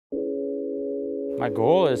My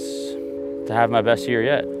goal is to have my best year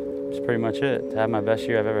yet. That's pretty much it. To have my best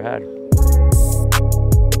year I've ever had.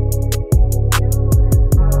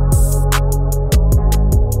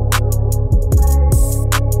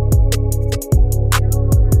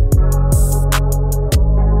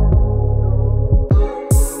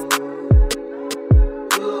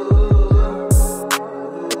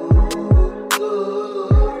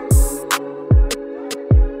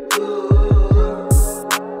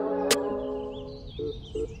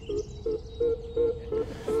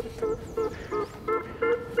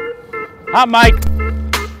 Hot Mike.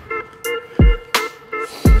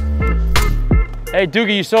 Hey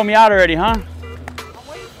Doogie, you sold me out already, huh? I'm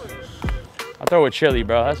waiting for you. I'll throw with Chili,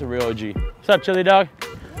 bro. That's a real OG. What's up, Chili dog?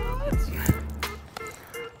 What?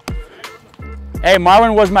 Hey,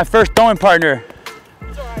 Marlon was my first throwing partner.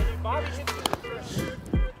 It's all right, dude. Bobby hits you.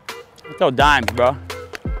 I throw dimes, bro.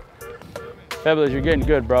 Fabulous, you're getting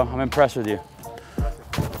good, bro. I'm impressed with you.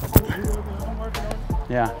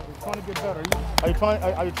 Yeah. Trying to get better. Are you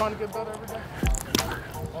trying to get better every day?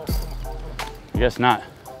 I guess not.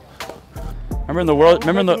 Remember in the world,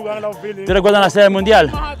 remember in the, ¿te recuerdan la serie mundial?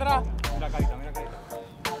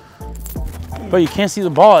 But you can't see the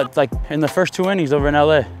ball. It's like in the first 2 innings over in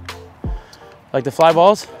LA. Like the fly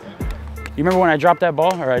balls. You remember when I dropped that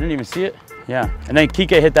ball, or I didn't even see it? Yeah. And then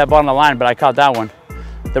Kike hit that ball on the line, but I caught that one.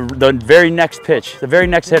 The very next pitch, the very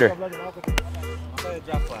next hitter.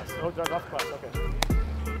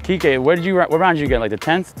 Kike, what round did you get? Like the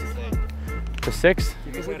 10th? The 6th?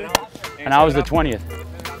 And I was the 20th.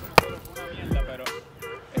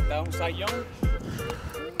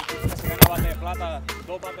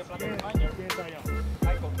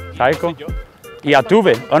 Taiko? Y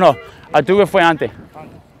Altuve. Oh no, Altuve fue antes.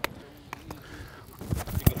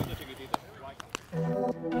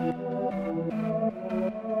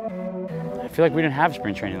 I feel like we didn't have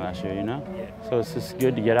spring training last year, you know? So it's just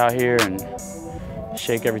good to get out here and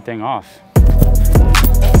shake everything off.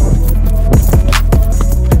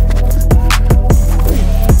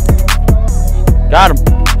 Got him.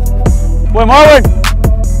 Boy, Marlon.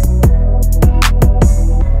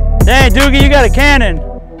 Dang, Doogie, you got a cannon.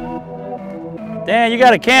 Dang, you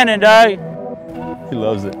got a cannon, dog. He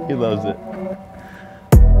loves it. He loves it.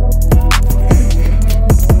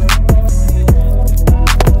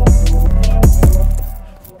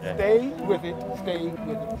 Stay with it. Stay with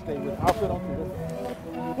it. Stay with it. Outfield on 2.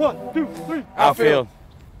 1, 2, 3. Outfield.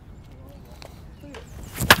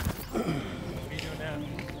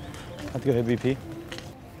 Let's go hit BP.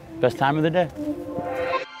 Best time of the day.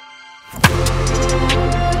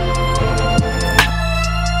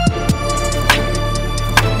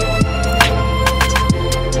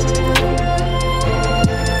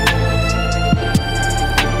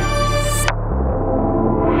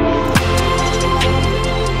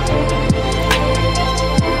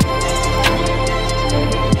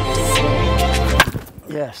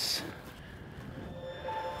 Yes.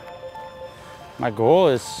 My goal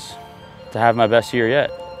is to have my best year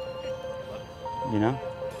yet. You know?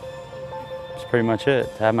 That's pretty much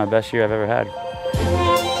it. To have my best year I've ever had.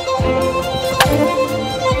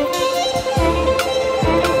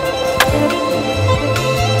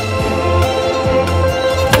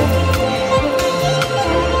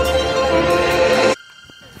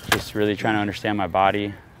 Just really trying to understand my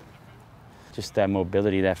body. Just that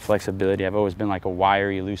mobility, that flexibility. I've always been like a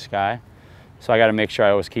wiry, loose guy. So I got to make sure I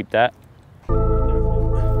always keep that.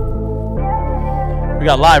 We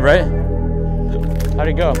got live, right? How'd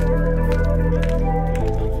it go?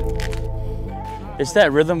 It's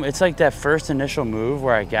that rhythm. It's like that first initial move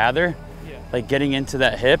where I gather, like getting into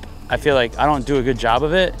that hip. I feel like I don't do a good job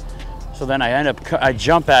of it. So then I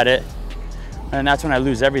jump at it, and that's when I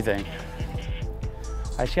lose everything.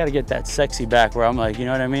 I just got to get that sexy back where I'm like, you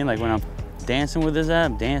know what I mean? Like when I'm dancing with his head,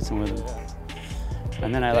 I'm dancing with him.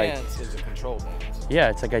 And then I like... Dance is a control dance. Yeah,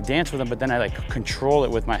 it's like I dance with him, but then I like control it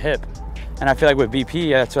with my hip. And I feel like with BP,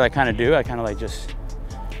 that's what I kind of do. I kind of like just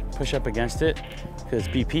push up against it. Because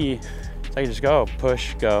BP, it's like just go,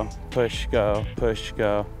 push, go, push, go, push,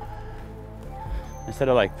 go. Instead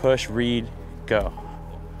of like push, read, go.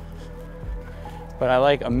 But I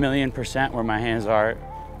like 1,000,000% where my hands are,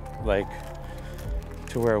 like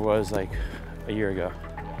to where it was like a year ago.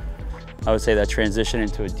 I would say that transition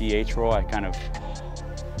into a DH role, I kind of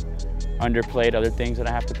underplayed other things that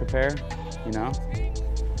I have to prepare, you know?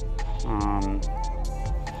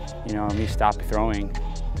 You know, me stop throwing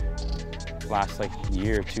last like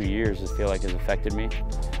year, 2 years, I feel like has affected me.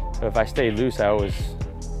 But if I stay loose, I always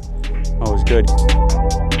good.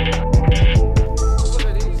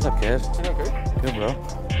 What's up, Kev? Good, bro.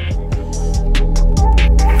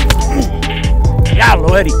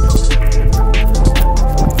 Diablo, Eddie.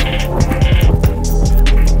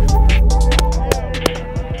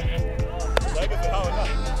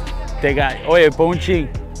 Oye, por un chin.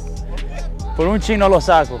 Por un chin no lo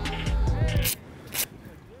saco.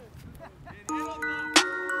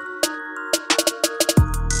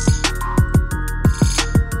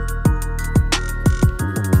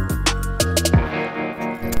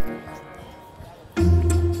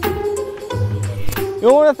 You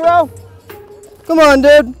don't want to throw? Come on,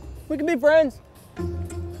 dude. We can be friends.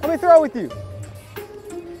 Let me throw with you.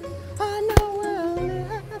 I know we'll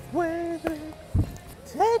live with it.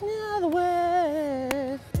 Take me out of the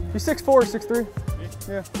way. You 6'4", 6'3"?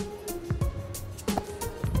 Yeah.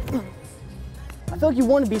 I feel like you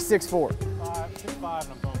want to be 6'4". 6'5",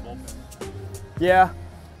 and I'm going bullpen. Yeah.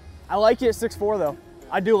 I like you at 6'4", though.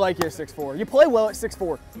 I do like you at 6'4". You play well at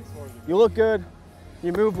 6'4". You look good.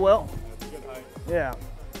 You move well. That's a good height. Yeah.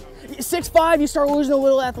 6'5", you start losing a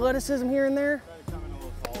little athleticism here and there. Coming a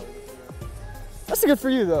little taller this year. That's good for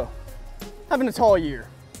you, though. Having a tall year.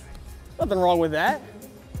 Nothing wrong with that.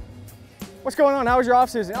 What's going on? How was your off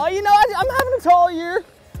season? Oh, you know, I'm having a tall year.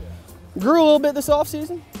 Grew a little bit this off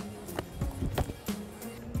season.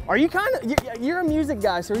 Are you kind of, you're a music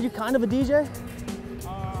guy, so are you kind of a DJ?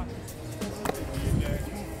 DJ.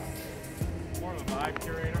 More of a vibe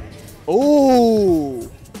curator. Oh.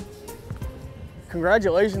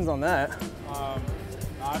 Congratulations on that.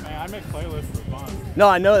 I make playlists for fun. No,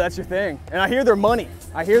 I know that's your thing. And I hear they're money.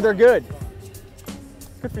 I hear they're good.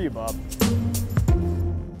 Good for you, Bob.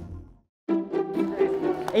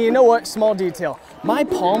 And you know what? Small detail. My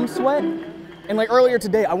palm sweat, and like earlier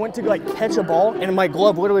today, I went to like catch a ball and my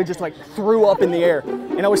glove literally just like threw up in the air.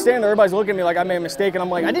 And I was standing there, everybody's looking at me like I made a mistake, and I'm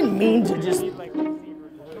like, I didn't mean to just,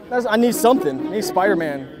 I need something. I need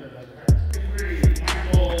Spider-Man.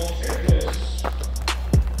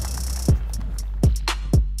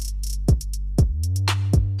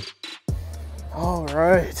 All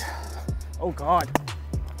right. Oh God.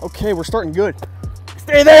 Okay, we're starting good.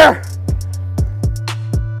 Stay there.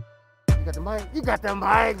 You got the mic. You got the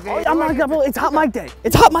mic. Oh, it's hot mic day.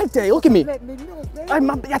 It's hot mic day. Look at me.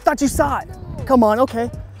 I thought you saw it. Come on, okay.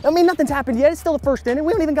 I mean, nothing's happened yet. It's still the first inning.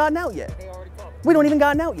 We haven't even gotten out yet. We don't even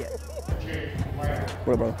gotten out yet.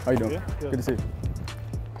 What up, brother? How you doing? Yeah, good to see you.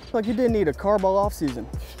 Look, you didn't need a carball off season.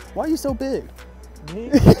 Why are you so big? Me?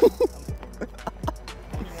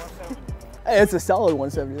 Hey, it's a solid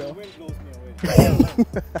 170 though.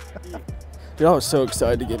 Dude, I was so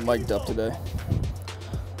excited to get mic'd up today.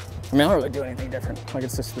 I mean, I don't really do anything different. Like,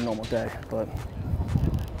 it's just a normal day, but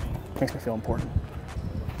it makes me feel important.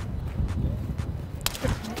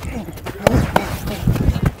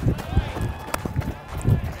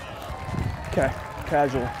 Okay,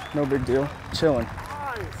 casual, no big deal, chilling.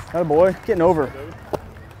 Atta boy, getting over.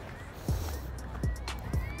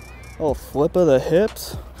 Little flip of the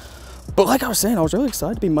hips. But like I was saying, I was really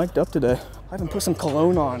excited to be mic'd up today. I haven't put some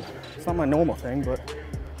cologne on. It's not my normal thing, but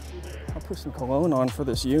I'll put some cologne on for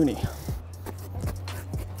this uni.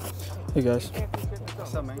 Hey guys.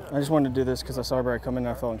 What's up, man? I just wanted to do this because I saw everybody come in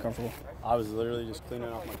and I felt uncomfortable. I was literally just cleaning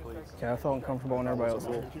off my cleats. Okay, I felt uncomfortable and everybody else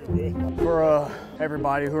did. For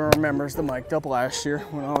everybody who remembers the mic'd up last year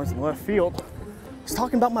when I was in left field, I was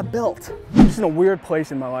talking about my belt. I'm just in a weird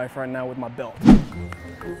place in my life right now with my belt,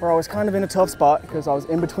 where I was kind of in a tough spot because I was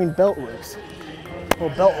in between belt loops, little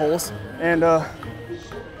belt holes, and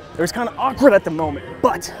it was kind of awkward at the moment.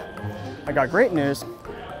 But I got great news.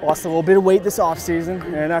 Lost a little bit of weight this off season,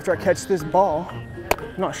 and after I catch this ball,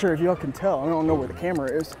 I'm not sure if y'all can tell. I don't know where the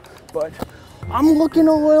camera is, but I'm looking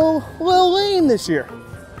a little lean this year.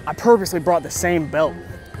 I purposely brought the same belt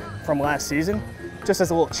from last season, just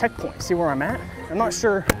as a little checkpoint. See where I'm at? I'm not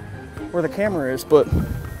sure where the camera is, but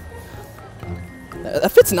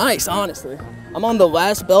that fits nice, honestly. I'm on the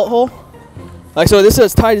last belt hole. Like, so this is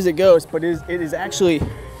as tight as it goes, but it is actually,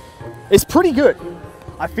 it's pretty good.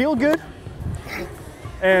 I feel good.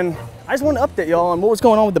 And I just want to update y'all on what was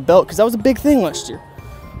going on with the belt, because that was a big thing last year.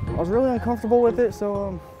 I was really uncomfortable with it,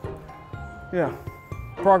 so yeah,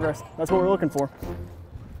 progress. That's what we're looking for.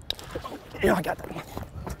 Yeah, I got that one.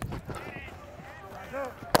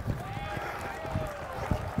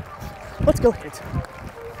 Let's go hit.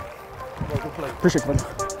 Appreciate it, buddy.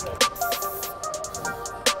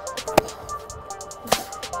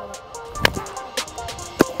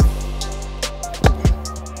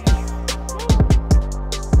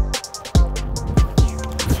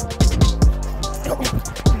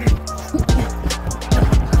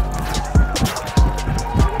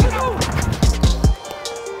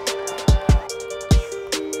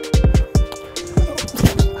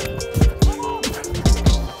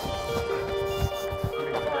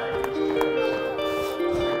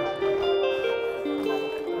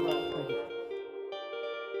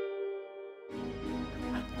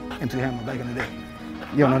 Empty hammer back in the day.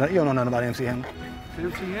 You don't know nothing about MC Hammer.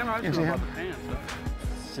 MC Hammer? I just know about the pants.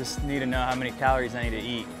 Just need to know how many calories I need to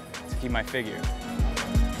eat to keep my figure.